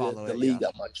follow the league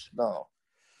that much. No.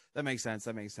 That makes sense.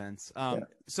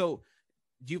 So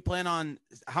do you plan on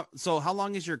how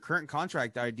long is your current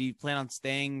contract? Do you plan on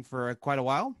staying for quite a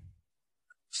while?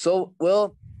 So,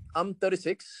 well, I'm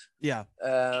 36. Yeah.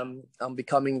 I'm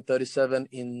becoming 37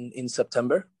 in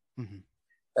September.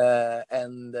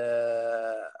 And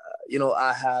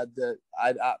I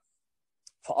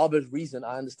for obvious reason,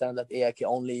 I understand that AIK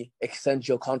only extends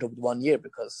your contract with 1 year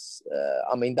because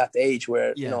I'm in that age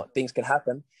where things can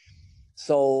happen.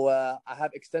 So I have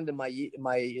extended my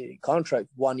contract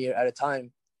 1 year at a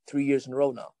time, 3 years in a row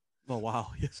now. Oh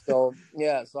wow! So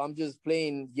I'm just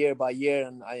playing year by year,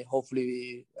 and I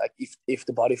hopefully if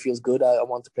the body feels good, I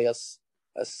want to play as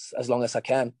as long as I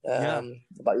can.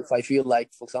 But if I feel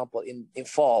like, for example, in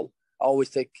fall, I always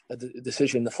take a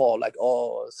decision in the fall, like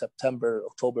September,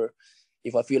 October.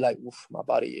 If I feel like my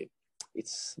body,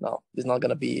 it's not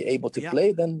gonna be able to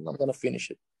play, then I'm gonna finish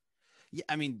it. Yeah,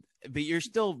 I mean, but you're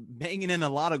still banging in a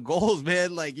lot of goals,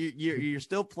 man. Like you're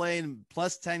still playing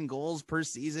plus 10 goals per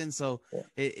season, so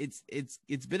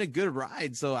it's been a good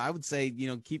ride. So I would say,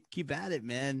 keep at it,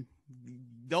 man.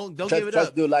 Don't give it up.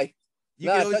 To do like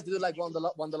I try to do like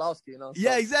Wondolowski, So.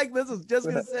 Yeah, exactly. That's what I was just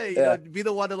gonna say. Be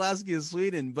the Wondolowski of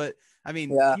Sweden. But I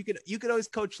mean, you could always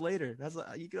coach later.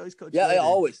 You could always coach. Yeah, later.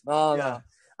 Always. No.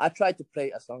 I try to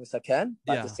play as long as I can,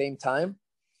 but at the same time,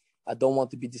 I don't want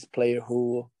to be this player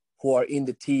who are in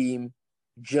the team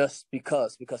just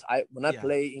because when I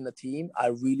play in a team, I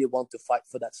really want to fight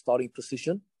for that starting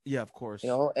position. Yeah, of course.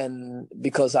 And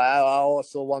because I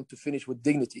also want to finish with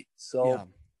dignity. So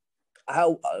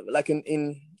how like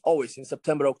in always in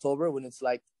September, October, when it's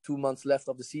like 2 months left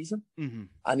of the season,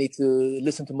 I need to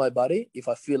listen to my body. If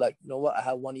I feel like, what, I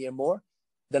have 1 year more,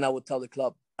 then I would tell the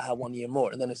club I have 1 year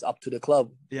more, and then it's up to the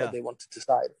club what they want to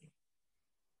decide.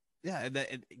 Yeah,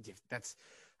 that's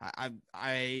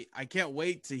I can't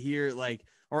wait to hear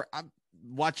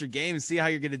watch your game and see how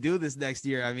you're gonna do this next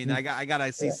year. I mean, I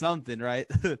gotta see something, right?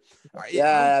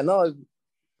 No.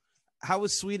 How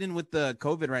is Sweden with the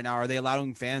COVID right now? Are they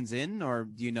allowing fans in, or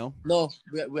do you know? No,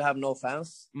 we have no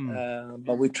fans,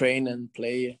 but we train and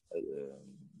play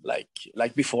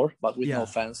like before, but with no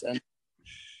fans. And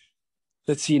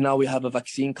let's see, now we have a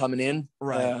vaccine coming in.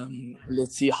 Right.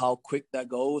 Let's see how quick that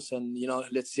goes, and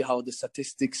let's see how the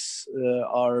statistics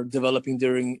are developing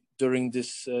during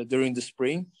the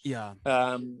spring. Yeah.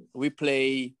 We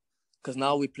play because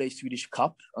now we play Swedish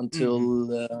Cup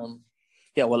until.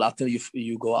 Until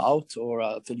you go out or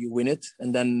until you win it,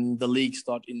 and then the league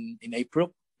start in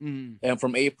April, and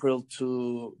from April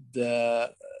to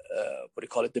the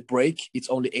the break, it's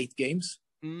only 8 games,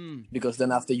 because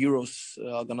then after Euros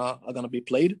are gonna be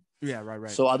played. Yeah, right.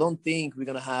 So I don't think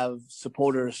we're gonna have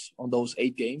supporters on those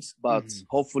 8 games, but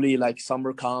hopefully, like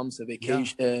summer comes, a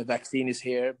vacation, vaccine is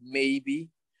here, maybe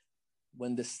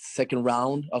when the second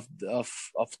round of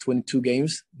 22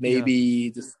 games, maybe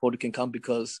the supporter can come,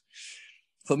 because.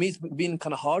 For me, it's been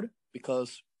kind of hard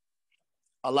because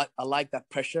I like that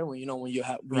pressure when you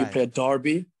play a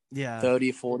derby,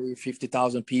 30, 40,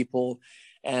 50,000 people,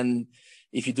 and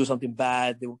if you do something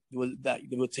bad, they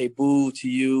will say boo to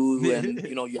you, and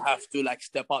you have to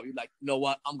step up. You're like,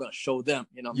 what? I'm gonna show them.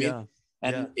 What I mean?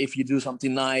 And if you do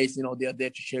something nice, they're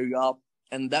there to cheer you up.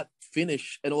 And that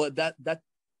finish and all that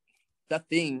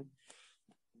thing.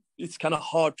 It's kind of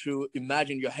hard to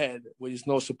imagine your head when there's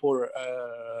no supporter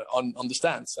on the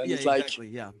stands. And it's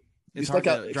exactly. It's hard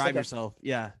to drive yourself.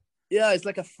 It's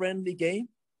like a friendly game.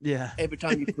 Every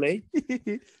time you play,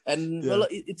 and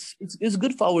it's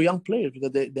good for our young players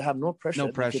because they have no pressure.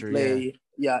 No pressure. Play,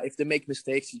 if they make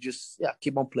mistakes, you just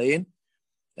keep on playing.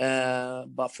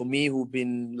 But for me, who've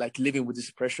been living with this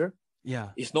pressure.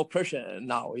 It's no pressure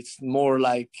now. It's more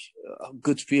like a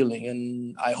good feeling,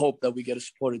 and I hope that we get a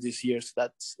supporter this year, so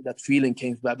that feeling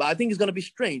came back. But I think it's gonna be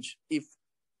strange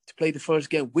to play the first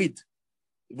game with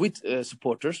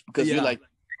supporters, because you're like,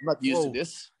 I'm not used to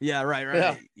this. Right.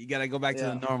 Yeah. You gotta go back to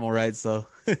the normal, right? So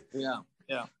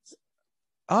yeah.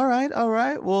 All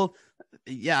right. Well,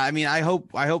 I mean, I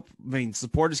hope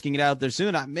supporters can get out there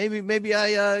soon. Maybe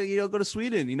I go to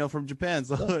Sweden, from Japan.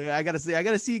 So I gotta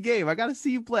see a game. I gotta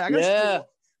see you play. I gotta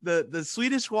see the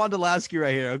Swedish Wondolowski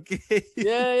right here. Okay.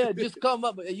 Just come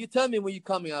up. You tell me when you're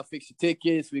coming. I'll fix your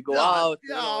tickets. We go out.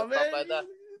 Man. Stuff like that.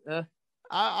 Yeah.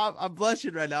 I'm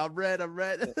blushing right now. I'm red.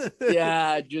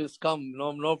 Just come.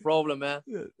 No problem, man.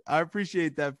 I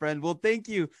appreciate that, friend. Well, thank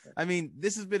you. I mean,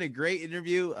 this has been a great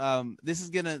interview. This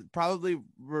is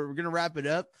we're gonna wrap it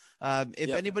up. If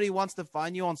anybody wants to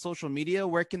find you on social media,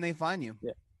 where can they find you?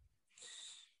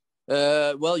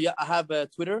 I have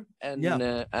Twitter and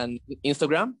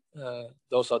Instagram.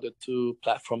 Those are the 2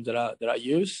 platforms that I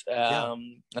use. I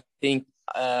think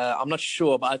I'm not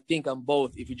sure, but I think I'm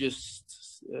both. If you just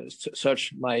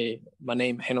search my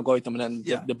name, Henok Goitom, and then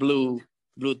the blue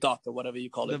dot or whatever you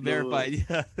call it, the verified,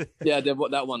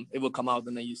 that one, it will come out,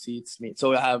 and then you see it's me.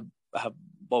 So I have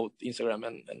both Instagram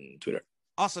and Twitter.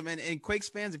 Awesome. And Quakes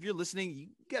fans, if you're listening, you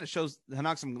got to show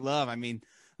Henok some love. I mean,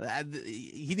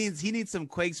 he needs some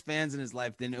Quakes fans in his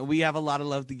life. Then we have a lot of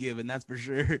love to give, and that's for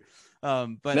sure.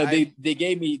 But no, they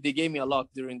gave me a lot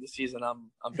during the season. I'm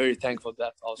very thankful for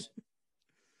that also.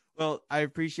 Well, I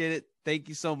appreciate it. Thank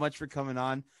you so much for coming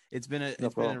on. It's been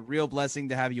a real blessing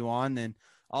to have you on. And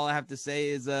all I have to say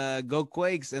is go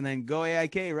Quakes and then go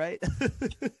AIK, right?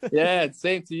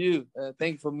 Same to you.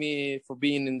 Thank you for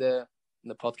being in the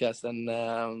the podcast, and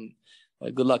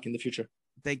good luck in the future.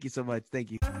 Thank you so much.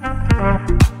 Thank you.